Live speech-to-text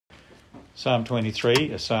Psalm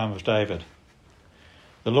 23, a psalm of David.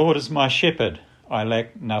 The Lord is my shepherd, I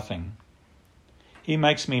lack nothing. He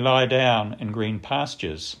makes me lie down in green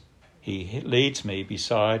pastures. He leads me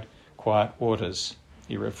beside quiet waters.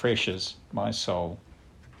 He refreshes my soul.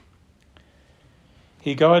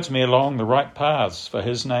 He guides me along the right paths for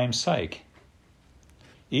his name's sake.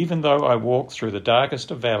 Even though I walk through the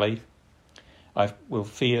darkest of valley, I will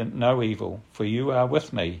fear no evil, for you are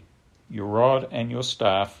with me. Your rod and your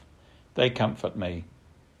staff, they comfort me.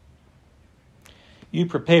 You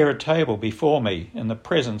prepare a table before me in the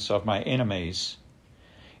presence of my enemies.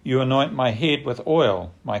 You anoint my head with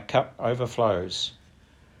oil, my cup overflows.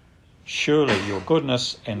 Surely your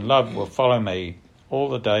goodness and love will follow me all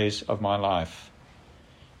the days of my life,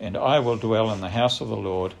 and I will dwell in the house of the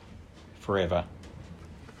Lord forever.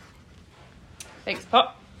 Thanks,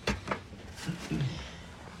 Pop.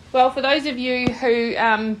 Well, for those of you who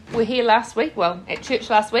were here last week, at church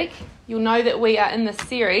last week, you'll know that we are in this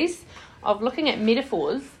series of looking at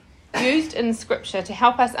metaphors used in Scripture to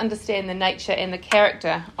help us understand the nature and the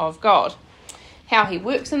character of God, how he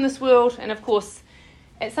works in this world, and of course,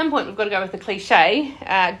 at some point we've got to go with the cliche,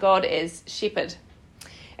 God as shepherd.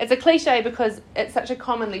 It's a cliche because it's such a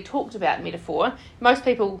commonly talked about metaphor. Most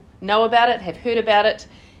people know about it, have heard about it.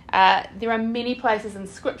 There are many places in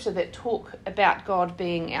Scripture that talk about God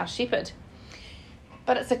being our shepherd.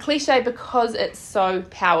 But it's a cliche because it's so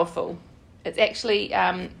powerful. It's actually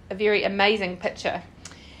a very amazing picture.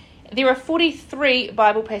 There are 43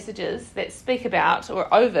 Bible passages that speak about,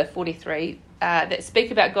 or over 43, that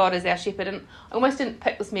speak about God as our shepherd. And I almost didn't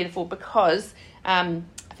pick this metaphor because I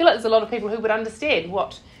feel like there's a lot of people who would understand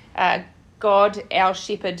what God, our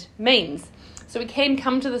shepherd, means. So we can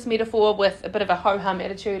come to this metaphor with a bit of a ho-hum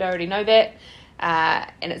attitude, I already know that,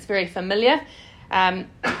 and it's very familiar.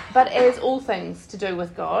 But as all things to do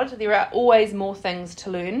with God, there are always more things to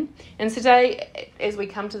learn. And today, as we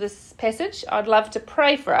come to this passage, I'd love to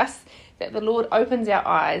pray for us that the Lord opens our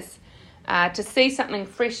eyes to see something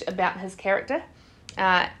fresh about his character,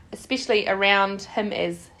 especially around him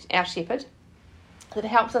as our shepherd, that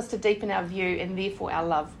helps us to deepen our view and therefore our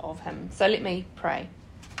love of him. So let me pray.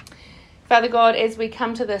 Father God, as we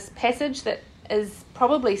come to this passage that is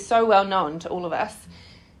probably so well known to all of us,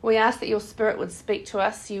 we ask that your Spirit would speak to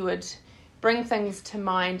us, you would bring things to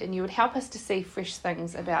mind, and you would help us to see fresh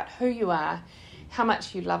things about who you are, how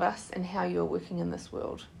much you love us, and how you're working in this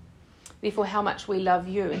world. Therefore, how much we love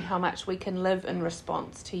you and how much we can live in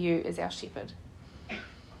response to you as our shepherd.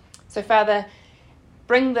 So, Father,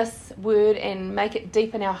 bring this word and make it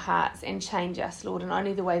deep in our hearts and change us, Lord, in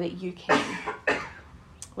only the way that you can.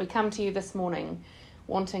 We come to you this morning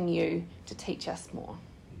wanting you to teach us more.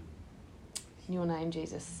 In your name,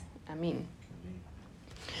 Jesus. Amen.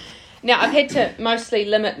 Now, I've had to mostly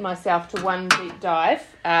limit myself to one deep dive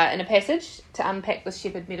in a passage to unpack this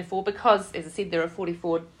shepherd metaphor because, as I said, there are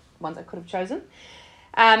 44 ones I could have chosen.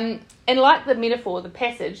 And like the metaphor, the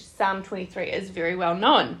passage, Psalm 23, is very well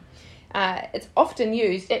known. It's often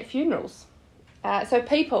used at funerals. So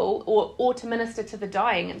people, or to minister to the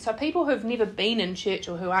dying. And so people who've never been in church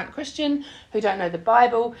or who aren't Christian, who don't know the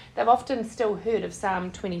Bible, they've often still heard of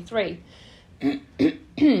Psalm 23.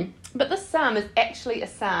 But this psalm is actually a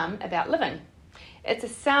psalm about living. It's a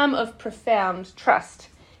psalm of profound trust.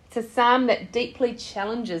 It's a psalm that deeply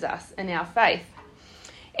challenges us in our faith.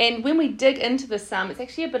 And when we dig into this psalm, it's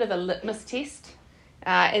actually a bit of a litmus test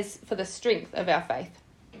as for the strength of our faith.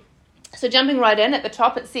 So jumping right in, at the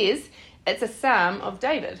top it says, it's a psalm of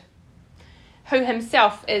David, who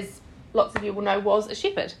himself, as lots of you will know, was a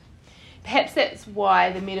shepherd. Perhaps that's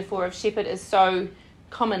why the metaphor of shepherd is so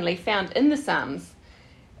commonly found in the Psalms.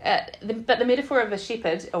 But the metaphor of a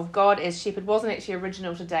shepherd, of God as shepherd, wasn't actually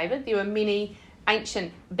original to David. There were many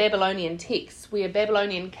ancient Babylonian texts where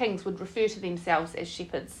Babylonian kings would refer to themselves as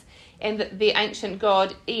shepherds, and that the ancient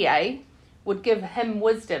god Ea would give him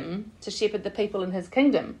wisdom to shepherd the people in his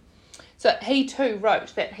kingdom. So he too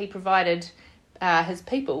wrote that he provided his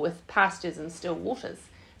people with pastures and still waters.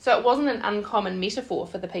 So it wasn't an uncommon metaphor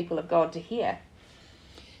for the people of God to hear.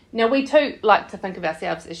 Now we too like to think of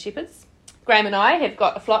ourselves as shepherds. Graham and I have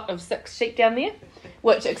got a flock of 6 sheep down there,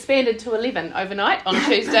 which expanded to 11 overnight on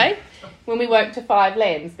Tuesday when we woke to 5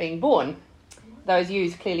 lambs being born. Those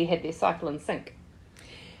ewes clearly had their cycle in sync.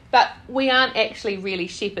 But we aren't actually really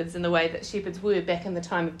shepherds in the way that shepherds were back in the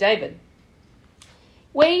time of David.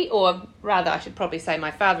 We, or rather I should probably say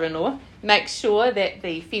my father-in-law, makes sure that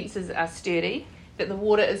the fences are sturdy, that the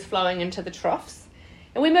water is flowing into the troughs,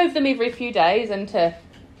 and we move them every few days into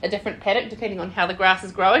a different paddock depending on how the grass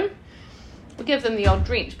is growing. We give them the odd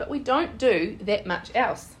drench, but we don't do that much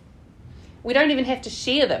else. We don't even have to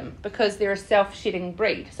shear them because they're a self-shedding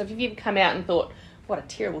breed. So if you've ever come out and thought, what a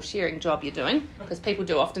terrible shearing job you're doing, because people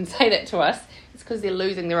do often say that to us, it's because they're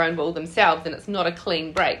losing their own wool themselves and it's not a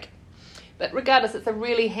clean break. But regardless, it's a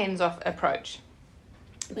really hands-off approach.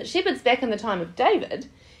 But shepherds back in the time of David,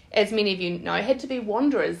 as many of you know, had to be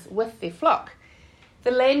wanderers with their flock.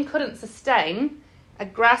 The land couldn't sustain a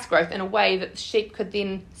grass growth in a way that the sheep could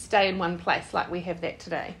then stay in one place like we have that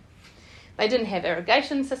today. They didn't have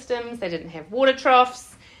irrigation systems, they didn't have water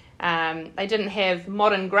troughs, they didn't have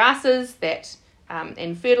modern grasses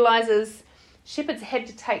and fertilisers. Shepherds had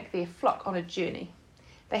to take their flock on a journey.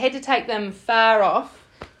 They had to take them far off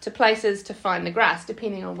to places to find the grass,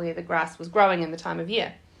 depending on where the grass was growing in the time of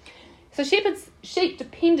year. So sheep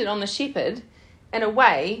depended on the shepherd in a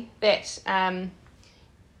way that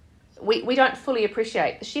we don't fully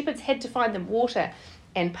appreciate. The shepherds had to find them water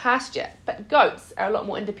and pasture, but goats are a lot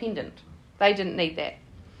more independent. They didn't need that.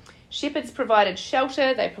 Shepherds provided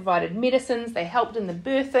shelter, they provided medicines, they helped in the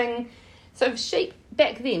birthing. So sheep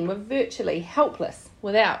back then were virtually helpless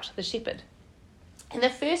without the shepherd. And the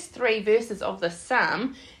first 3 verses of this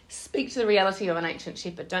psalm speak to the reality of an ancient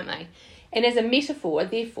shepherd, don't they? And as a metaphor,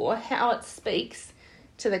 therefore, how it speaks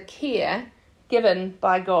to the care given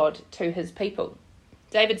by God to his people.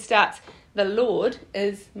 David starts, "The Lord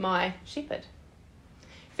is my shepherd."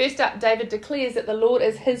 First up, David declares that the Lord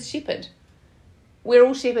is his shepherd. We're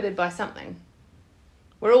all shepherded by something.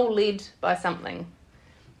 We're all led by something.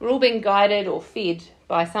 We're all being guided or fed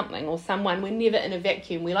by something or someone. We're never in a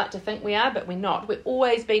vacuum. We like to think we are, but we're not. We're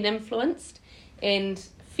always being influenced and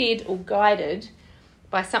fed or guided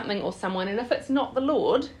by something or someone. And if it's not the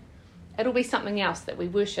Lord, it'll be something else that we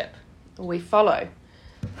worship or we follow.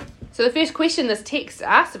 So the first question this text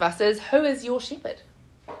asks of us is, who is your shepherd?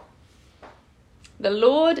 The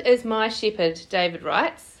Lord is my shepherd, David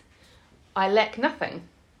writes. I lack nothing.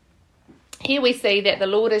 Here we see that the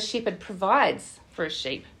Lord as shepherd provides for his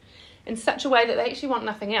sheep in such a way that they actually want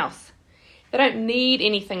nothing else. They don't need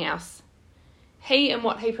anything else. He and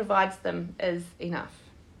what he provides them is enough.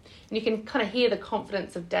 And you can kind of hear the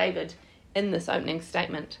confidence of David in this opening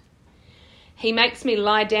statement. He makes me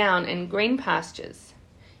lie down in green pastures.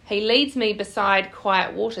 He leads me beside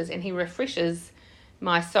quiet waters and he refreshes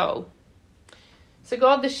my soul. So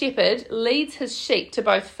God the shepherd leads his sheep to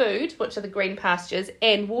both food, which are the green pastures,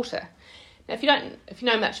 and water. Now if you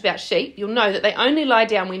know much about sheep, you'll know that they only lie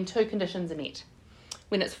down when 2 conditions are met.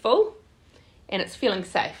 When it's full and it's feeling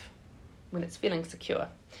safe, when it's feeling secure.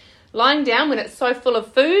 Lying down when it's so full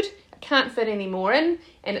of food, it can't fit any more in,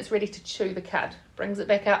 and it's ready to chew the cud. Brings it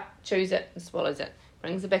back up, chews it, and swallows it.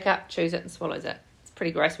 Brings it back up, chews it, and swallows it. It's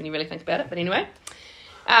pretty gross when you really think about it, but anyway.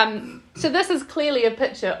 So this is clearly a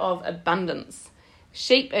picture of abundance.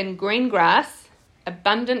 Sheep in green grass,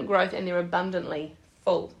 abundant growth, and they're abundantly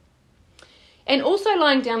full. And also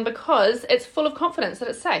lying down because it's full of confidence that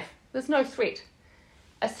it's safe. There's no threat.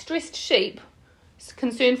 A stressed sheep,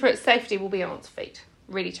 concerned for its safety, will be on its feet,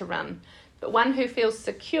 ready to run. But one who feels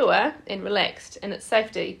secure and relaxed in its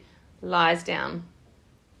safety lies down.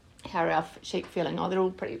 How are our sheep feeling? Oh, they're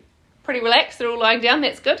all pretty relaxed. They're all lying down.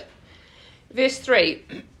 That's good. Verse 3,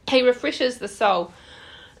 he refreshes the soul.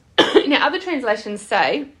 Now, other translations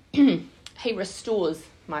say, he restores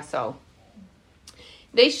my soul.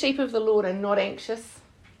 These sheep of the Lord are not anxious.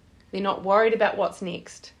 They're not worried about what's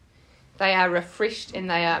next. They are refreshed and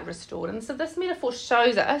they are restored. And so this metaphor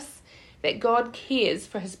shows us that God cares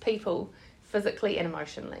for his people physically and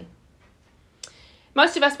emotionally.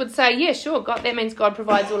 Most of us would say, yeah, sure, God, that means God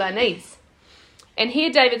provides all our needs. And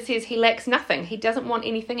here David says he lacks nothing. He doesn't want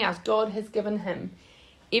anything else. God has given him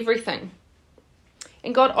everything.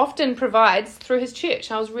 And God often provides through his church.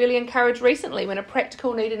 I was really encouraged recently when a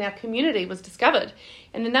practical need in our community was discovered.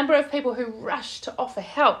 And the number of people who rushed to offer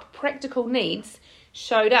help, practical needs,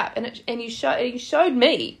 showed up. And you showed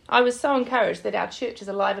me. I was so encouraged that our church is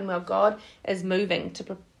alive and well. God is moving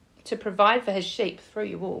to provide for his sheep through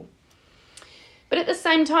you all. But at the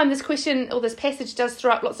same time, this passage does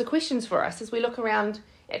throw up lots of questions for us as we look around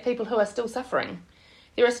at people who are still suffering.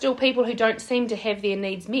 There are still people who don't seem to have their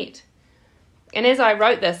needs met. And as I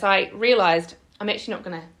wrote this, I realised I'm actually not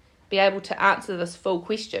going to be able to answer this full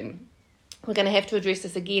question. We're going to have to address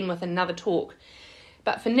this again with another talk.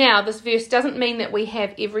 But for now, this verse doesn't mean that we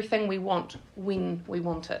have everything we want when we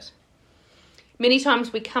want it. Many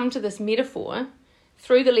times we come to this metaphor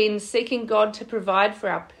through the lens seeking God to provide for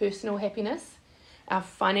our personal happiness, our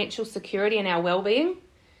financial security and our well-being.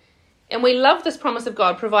 And we love this promise of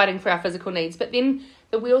God providing for our physical needs, but then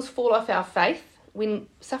the wheels fall off our faith when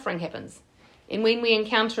suffering happens. And when we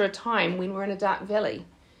encounter a time when we're in a dark valley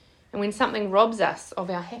and when something robs us of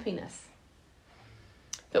our happiness.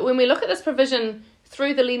 But when we look at this provision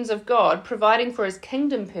through the lens of God, providing for his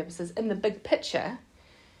kingdom purposes in the big picture,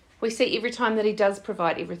 we see every time that he does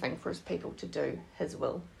provide everything for his people to do his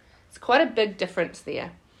will. It's quite a big difference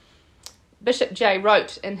there. Bishop Jay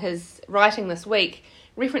wrote in his writing this week,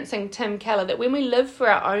 referencing Tim Keller, that when we live for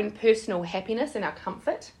our own personal happiness and our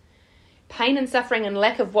comfort, pain and suffering and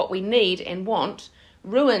lack of what we need and want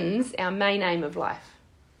ruins our main aim of life.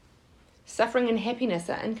 Suffering and happiness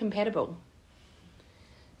are incompatible.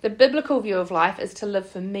 The biblical view of life is to live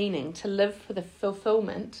for meaning, to live for the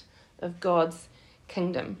fulfillment of God's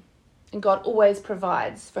kingdom. And God always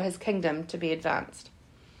provides for his kingdom to be advanced.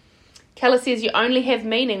 Keller says you only have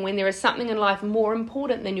meaning when there is something in life more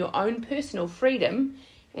important than your own personal freedom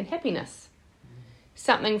and happiness.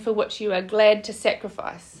 Something for which you are glad to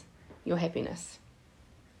sacrifice your happiness.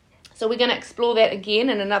 So we're going to explore that again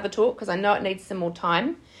in another talk because I know it needs some more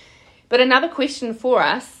time. But another question for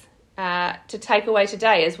us to take away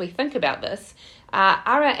today as we think about this, are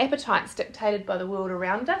our appetites dictated by the world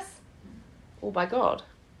around us or by God?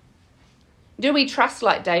 Do we trust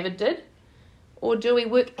like David did? Or do we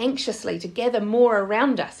work anxiously to gather more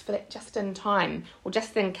around us for that just in time or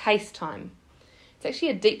just in case time? It's actually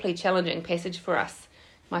a deeply challenging passage for us,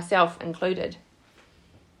 myself included.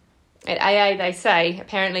 At AA they say,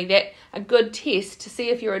 apparently, that a good test to see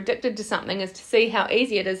if you're addicted to something is to see how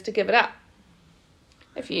easy it is to give it up.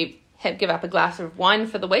 If you give up a glass of wine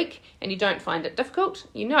for the week and you don't find it difficult,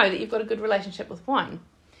 you know that you've got a good relationship with wine.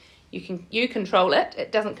 You control it,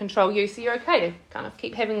 it doesn't control you, so you're okay to kind of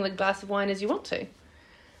keep having the glass of wine as you want to.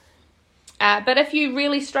 But if you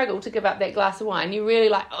really struggle to give up that glass of wine, you're really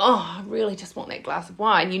like, I really just want that glass of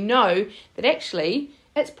wine, you know that actually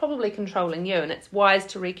it's probably controlling you and it's wise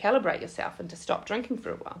to recalibrate yourself and to stop drinking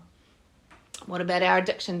for a while. What about our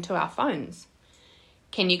addiction to our phones?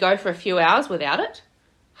 Can you go for a few hours without it?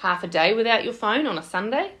 Half a day without your phone on a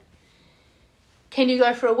Sunday? Can you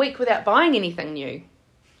go for a week without buying anything new?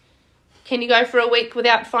 Can you go for a week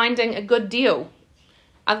without finding a good deal,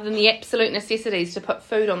 other than the absolute necessities to put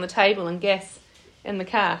food on the table and gas in the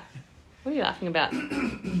car? What are you laughing about?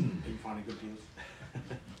 Finding good deals.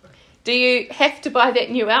 Do you have to buy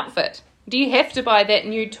that new outfit? Do you have to buy that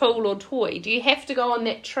new tool or toy? Do you have to go on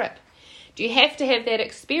that trip? Do you have to have that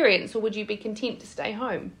experience, or would you be content to stay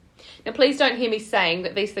home? Now, please don't hear me saying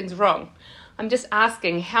that these things are wrong. I'm just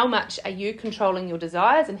asking, how much are you controlling your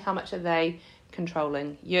desires and how much are they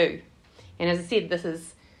controlling you? And as I said, this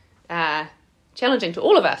is challenging to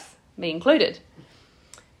all of us, me included.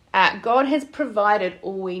 God has provided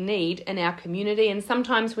all we need in our community, and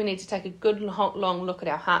sometimes we need to take a good long look at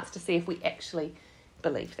our hearts to see if we actually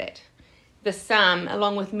believe that. The Psalm,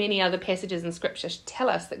 along with many other passages in Scripture, tell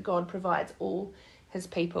us that God provides all his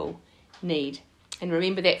people need. And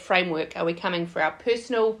remember that framework. Are we coming for our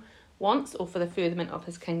personal wants or for the furtherment of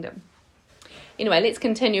his kingdom? Anyway, let's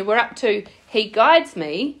continue. We're up to, he guides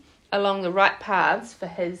me along the right paths for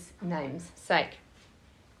his name's sake.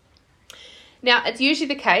 Now, it's usually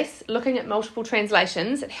the case, looking at multiple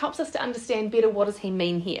translations, it helps us to understand better what does he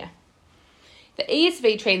mean here. The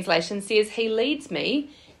ESV translation says, he leads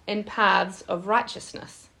me in paths of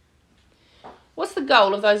righteousness. What's the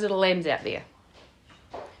goal of those little lambs out there?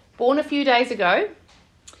 Born a few days ago,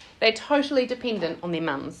 they're totally dependent on their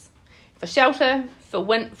mums. For shelter,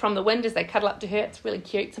 from the wind as they cuddle up to her. It's really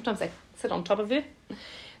cute. Sometimes they sit on top of her.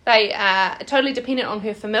 They are totally dependent on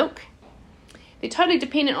her for milk. They're totally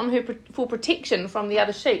dependent on her for protection from the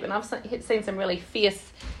other sheep. And I've seen some really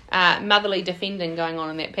fierce motherly defending going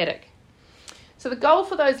on in that paddock. So the goal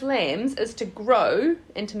for those lambs is to grow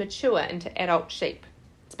and to mature into adult sheep.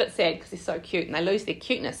 It's a bit sad because they're so cute and they lose their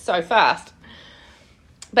cuteness so fast.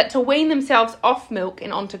 But to wean themselves off milk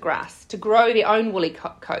and onto grass, to grow their own woolly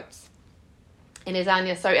coats. And as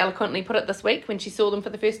Anya so eloquently put it this week when she saw them for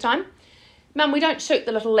the first time, Mum, we don't shoot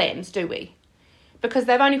the little lambs, do we? Because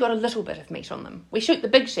they've only got a little bit of meat on them. We shoot the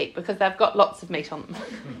big sheep because they've got lots of meat on them.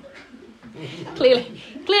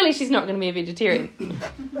 Clearly she's not going to be a vegetarian.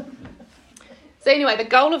 So anyway, the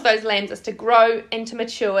goal of those lambs is to grow and to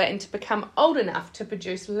mature and to become old enough to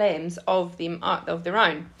produce lambs of their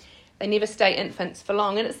own. They never stay infants for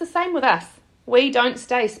long. And it's the same with us. We don't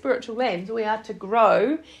stay spiritual lambs. We are to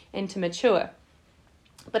grow and to mature.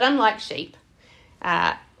 But unlike sheep,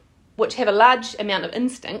 which have a large amount of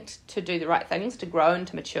instinct to do the right things, to grow and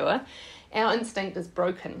to mature, our instinct is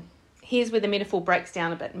broken. Here's where the metaphor breaks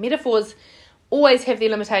down a bit. Metaphors always have their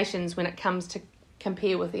limitations when it comes to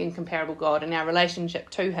compare with the incomparable God and our relationship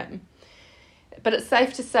to him. But it's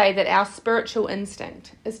safe to say that our spiritual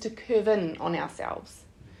instinct is to curve in on ourselves.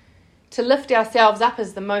 To lift ourselves up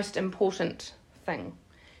is the most important thing.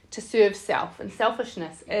 To serve self. And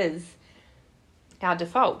selfishness is our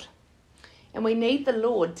default. And we need the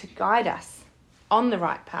Lord to guide us on the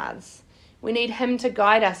right paths. We need him to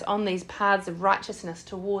guide us on these paths of righteousness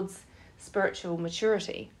towards spiritual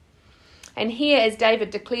maturity. And here, as David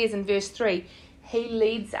declares in verse 3, he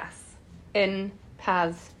leads us in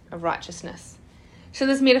paths of righteousness. So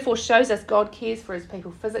this metaphor shows us God cares for his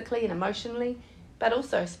people physically and emotionally, but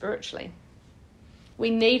also spiritually. We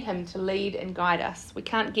need him to lead and guide us. We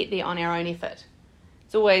can't get there on our own effort.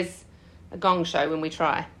 It's always a gong show when we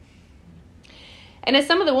try. And as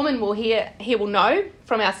some of the women will here will know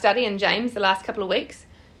from our study in James the last couple of weeks,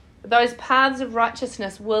 those paths of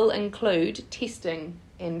righteousness will include testing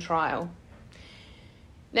and trial.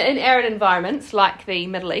 Now, in arid environments like the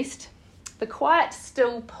Middle East, the quiet,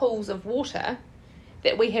 still pools of water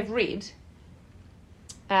that we have read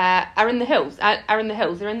are in the hills.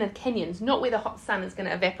 They're in the canyons, not where the hot sun is going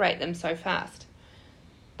to evaporate them so fast.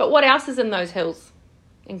 But what else is in those hills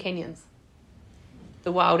and canyons?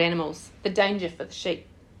 The wild animals, the danger for the sheep.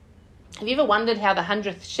 Have you ever wondered how the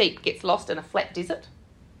 100th sheep gets lost in a flat desert?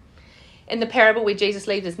 In the parable where Jesus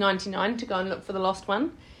leaves his 99 to go and look for the lost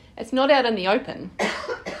one, it's not out in the open,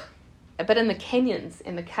 but in the canyons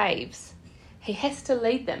and the caves. He has to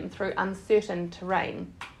lead them through uncertain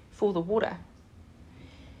terrain for the water.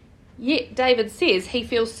 Yet David says he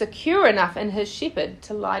feels secure enough in his shepherd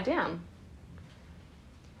to lie down.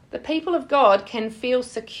 The people of God can feel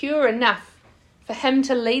secure enough for him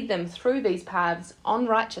to lead them through these paths on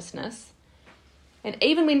righteousness. And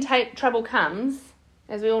even when trouble comes,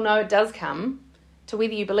 as we all know it does come, to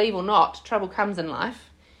whether you believe or not, trouble comes in life.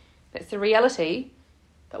 That's the reality,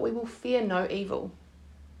 but we will fear no evil.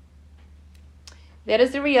 That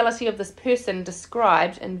is the reality of this person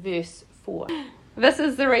described in verse 4. This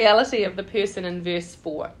is the reality of the person in verse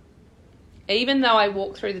 4. Even though I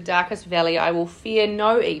walk through the darkest valley, I will fear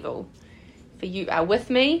no evil, for you are with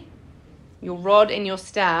me. Your rod and your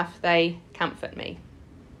staff, they comfort me.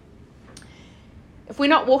 If we're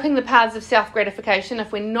not walking the paths of self-gratification,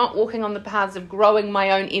 if we're not walking on the paths of growing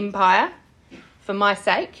my own empire for my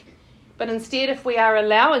sake, but instead if we are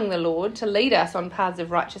allowing the Lord to lead us on paths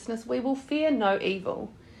of righteousness, we will fear no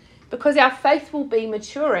evil, because our faith will be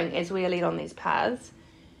maturing as we are led on these paths,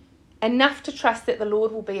 enough to trust that the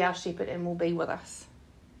Lord will be our shepherd and will be with us.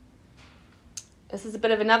 This is a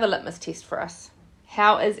bit of another litmus test for us.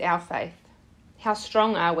 How is our faith? How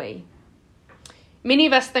strong are we? Many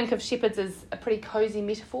of us think of shepherds as a pretty cosy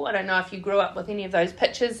metaphor. I don't know if you grew up with any of those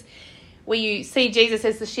pictures where you see Jesus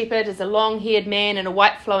as the shepherd, as a long-haired man in a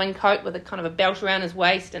white flowing coat with a kind of a belt around his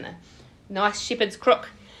waist and a nice shepherd's crook.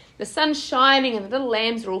 The sun's shining and the little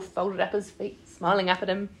lambs are all folded up his feet, smiling up at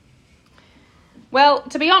him. Well,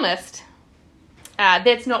 to be honest,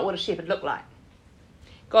 that's not what a shepherd looked like.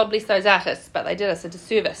 God bless those artists, but they did us a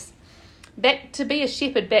disservice. To be a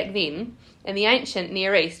shepherd back then in the ancient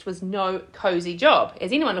Near East was no cosy job.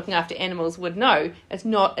 As anyone looking after animals would know, it's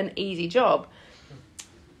not an easy job.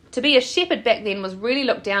 To be a shepherd back then was really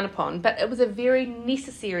looked down upon, but it was a very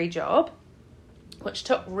necessary job, which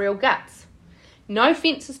took real guts. No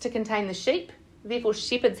fences to contain the sheep, therefore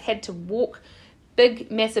shepherds had to walk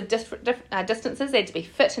big, massive distances. They had to be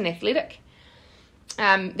fit and athletic.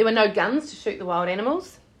 There were no guns to shoot the wild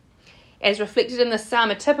animals. As reflected in the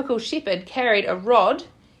psalm, a typical shepherd carried a rod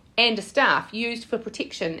and a staff used for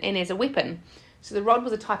protection and as a weapon. So the rod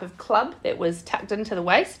was a type of club that was tucked into the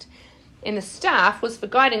waist, and the staff was for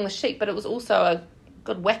guiding the sheep, but it was also a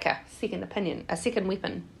good whacker, a second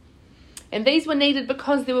weapon. And these were needed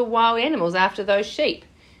because there were wild animals after those sheep,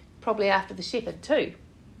 probably after the shepherd too.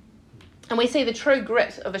 And we see the true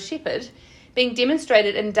grit of a shepherd being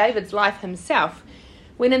demonstrated in David's life himself,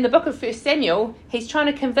 when in the book of 1 Samuel, he's trying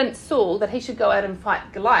to convince Saul that he should go out and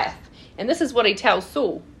fight Goliath. And this is what he tells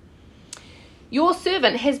Saul. Your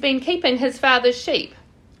servant has been keeping his father's sheep.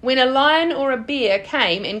 When a lion or a bear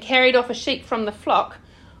came and carried off a sheep from the flock,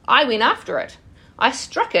 I went after it. I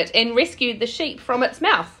struck it and rescued the sheep from its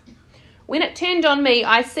mouth. When it turned on me,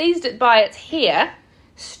 I seized it by its hair,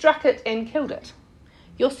 struck it and killed it.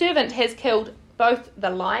 Your servant has killed both the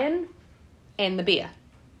lion and the bear.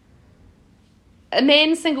 A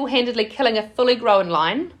man single-handedly killing a fully grown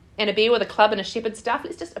lion and a bear with a club and a shepherd's staff.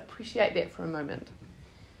 Let's just appreciate that for a moment.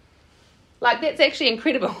 That's actually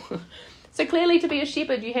incredible. So clearly to be a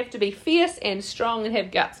shepherd, you have to be fierce and strong and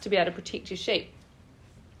have guts to be able to protect your sheep.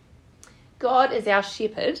 God as our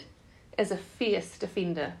shepherd is a fierce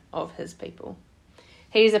defender of his people.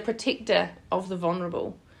 He is a protector of the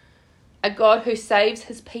vulnerable. A God who saves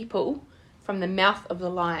his people from the mouth of the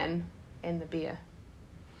lion and the bear.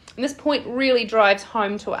 And this point really drives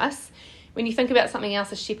home to us when you think about something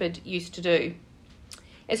else a shepherd used to do.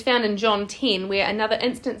 as found in John 10, where another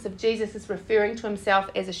instance of Jesus is referring to himself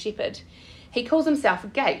as a shepherd. He calls himself a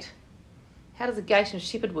gate. How does a gate and a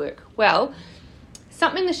shepherd work? Well,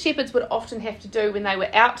 something the shepherds would often have to do when they were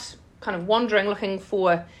out kind of wandering looking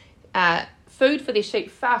for food for their sheep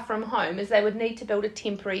far from home is they would need to build a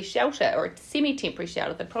temporary shelter, or a semi-temporary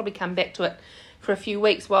shelter. They'd probably come back to it for a few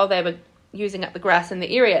weeks while they were using up the grass in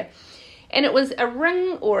the area. And it was a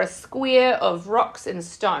ring or a square of rocks and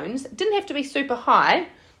stones. It didn't have to be super high,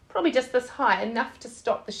 probably just this high, enough to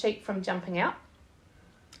stop the sheep from jumping out.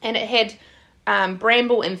 And it had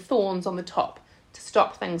bramble and thorns on the top to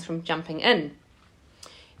stop things from jumping in.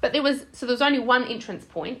 But there was only one entrance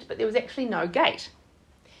point, but there was actually no gate.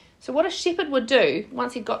 So what a shepherd would do,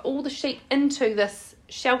 once he'd got all the sheep into this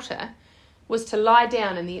shelter, was to lie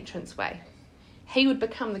down in the entranceway. He would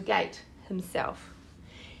become the gate himself.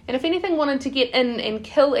 And if anything wanted to get in and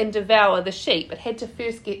kill and devour the sheep, it had to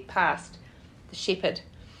first get past the shepherd.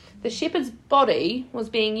 The shepherd's body was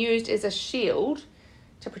being used as a shield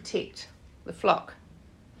to protect the flock.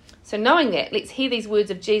 So knowing that, let's hear these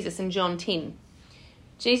words of Jesus in John 10.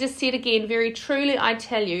 Jesus said again, "Very truly I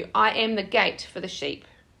tell you, I am the gate for the sheep.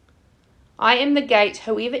 I am the gate.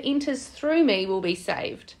 Whoever enters through me will be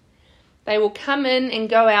saved. They will come in and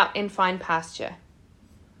go out and find pasture.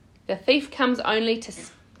 The thief comes only to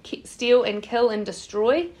steal and kill and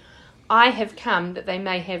destroy. I have come that they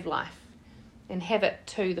may have life and have it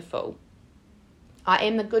to the full. I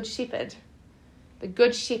am the good shepherd. The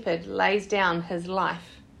good shepherd lays down his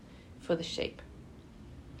life for the sheep."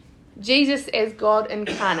 Jesus, as God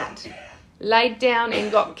incarnate, laid down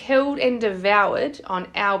and got killed and devoured on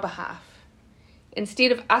our behalf,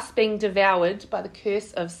 instead of us being devoured by the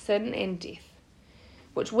curse of sin and death,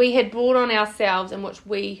 which we had brought on ourselves and which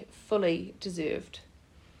we fully deserved.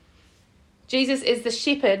 Jesus, as the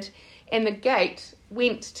shepherd and the gate,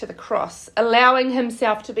 went to the cross, allowing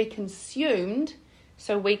himself to be consumed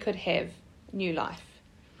so we could have new life.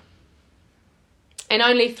 And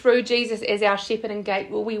only through Jesus as our shepherd and gate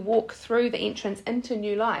will we walk through the entrance into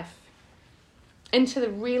new life, into the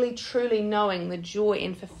really truly knowing the joy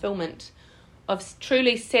and fulfillment of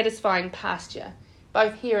truly satisfying pasture,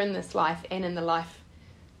 both here in this life and in the life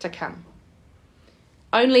to come.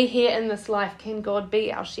 Only here in this life can God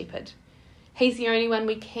be our shepherd. He's the only one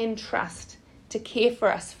we can trust to care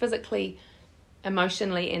for us physically,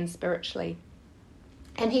 emotionally, and spiritually.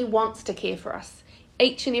 And he wants to care for us,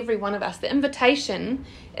 each and every one of us. The invitation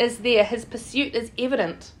is there. His pursuit is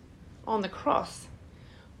evident on the cross.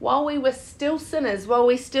 While we were still sinners, while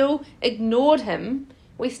we still ignored him,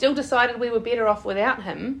 we still decided we were better off without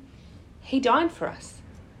him, he died for us.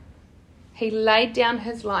 He laid down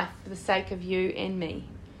his life for the sake of you and me.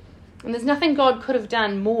 And there's nothing God could have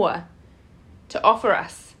done more to offer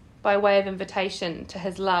us by way of invitation to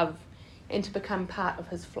his love and to become part of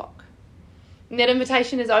his flock. And that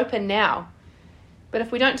invitation is open now. But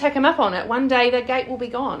if we don't take him up on it, one day the gate will be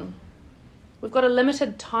gone. We've got a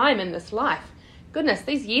limited time in this life. Goodness,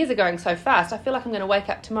 these years are going so fast. I feel like I'm going to wake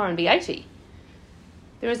up tomorrow and be 80.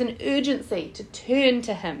 There is an urgency to turn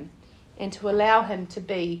to him and to allow him to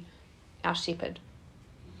be our shepherd.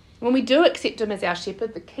 When we do accept him as our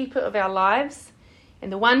shepherd, the keeper of our lives,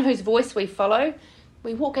 and the one whose voice we follow,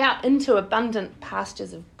 we walk out into abundant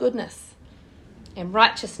pastures of goodness and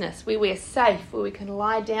righteousness, where we are safe, where we can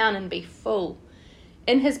lie down and be full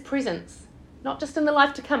in his presence, not just in the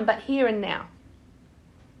life to come, but here and now.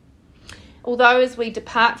 Although as we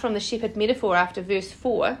depart from the shepherd metaphor after verse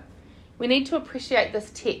 4, we need to appreciate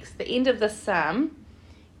this text, the end of this psalm,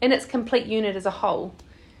 in its complete unit as a whole,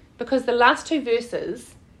 because the last two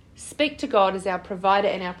verses speak to God as our provider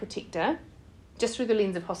and our protector, just through the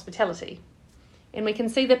lens of hospitality. And we can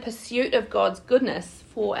see the pursuit of God's goodness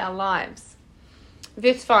for our lives.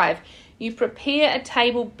 Verse 5, "You prepare a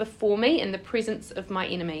table before me in the presence of my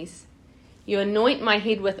enemies. You anoint my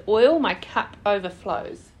head with oil, my cup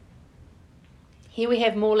overflows." Here we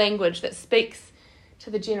have more language that speaks to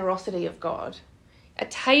the generosity of God. A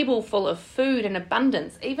table full of food and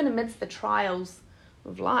abundance, even amidst the trials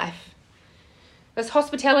of life. This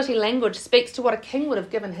hospitality language speaks to what a king would have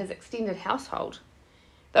given his extended household,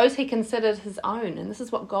 those he considered his own, and this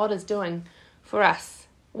is what God is doing for us.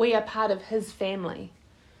 We are part of his family.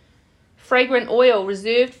 Fragrant oil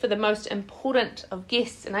reserved for the most important of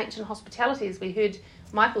guests in ancient hospitality, as we heard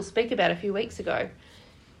Michael speak about a few weeks ago.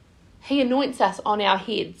 He anoints us on our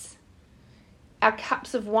heads. Our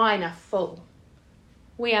cups of wine are full.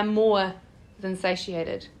 We are more than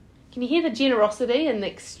satiated. Can you hear the generosity and the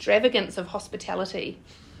extravagance of hospitality?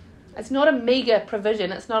 It's not a meagre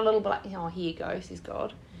provision. It's not a little bit like, "Oh, here you go," says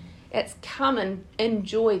God. It's come and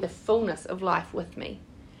enjoy the fullness of life with me.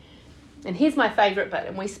 And here's my favourite bit,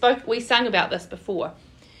 and we sang about this before.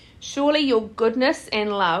 Surely your goodness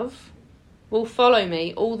and love will follow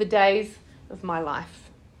me all the days of my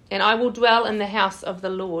life, and I will dwell in the house of the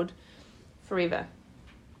Lord forever.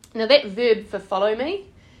 Now that verb for follow me,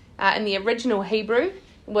 in the original Hebrew,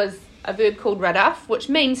 was a verb called radaf, which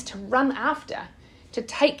means to run after, to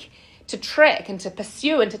track and to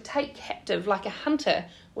pursue and to take captive like a hunter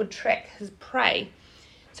would track his prey.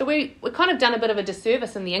 So we're kind of done a bit of a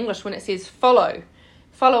disservice in the English when it says follow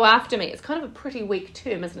after me. It's kind of a pretty weak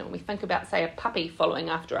term, isn't it, when we think about, say, a puppy following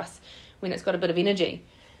after us when it's got a bit of energy.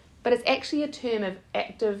 But it's actually a term of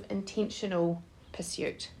active, intentional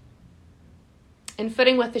pursuit. And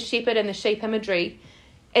fitting with the shepherd and the sheep imagery,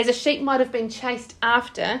 as a sheep might have been chased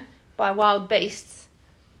after by wild beasts,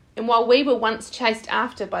 and while we were once chased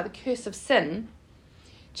after by the curse of sin,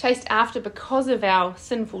 chased after because of our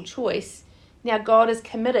sinful choice, now God is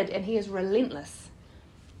committed and he is relentless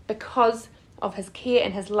because of his care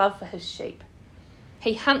and his love for his sheep.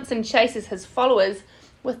 He hunts and chases his followers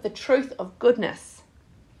with the truth of goodness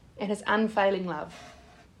and his unfailing love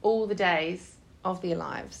all the days of their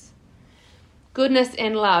lives. Goodness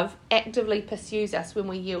and love actively pursues us when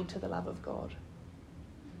we yield to the love of God.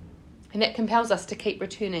 And that compels us to keep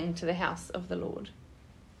returning to the house of the Lord.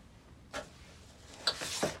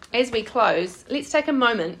 As we close, let's take a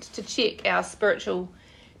moment to check our spiritual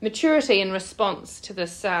maturity in response to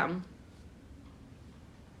this psalm.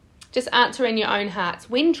 Just answer in your own hearts.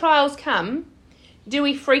 When trials come, do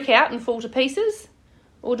we freak out and fall to pieces?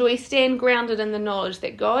 Or do we stand grounded in the knowledge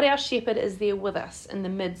that God, our shepherd, is there with us in the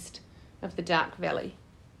midst of the dark valley?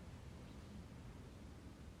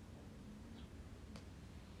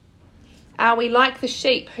 Are we like the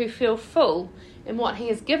sheep who feel full in what he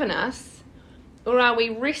has given us? Or are we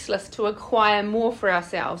restless to acquire more for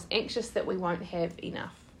ourselves, anxious that we won't have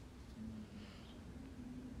enough?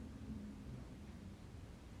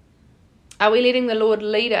 Are we letting the Lord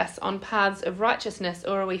lead us on paths of righteousness,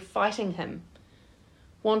 or are we fighting him,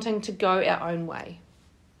 wanting to go our own way?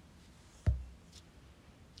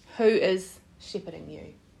 Who is shepherding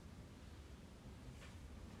you?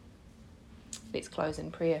 Let's close in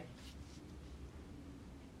prayer.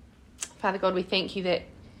 Father God, we thank you that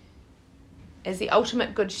as the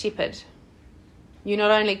ultimate good shepherd, you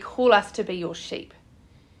not only call us to be your sheep,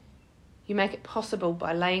 you make it possible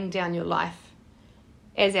by laying down your life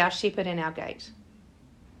as our shepherd and our gate,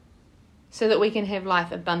 so that we can have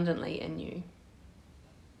life abundantly in you.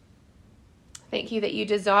 Thank you that you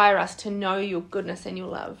desire us to know your goodness and your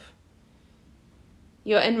love.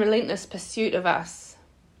 You're in relentless pursuit of us,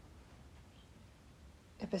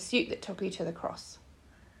 a pursuit that took you to the cross,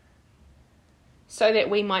 so that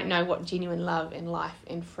we might know what genuine love and life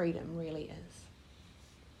and freedom really is.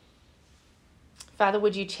 Father,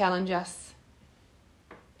 would you challenge us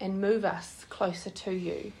and move us closer to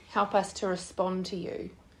you? Help us to respond to you.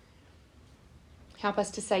 Help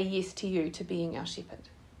us to say yes to you, to being our shepherd.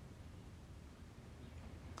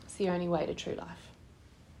 It's the only way to true life.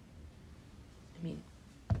 Amen.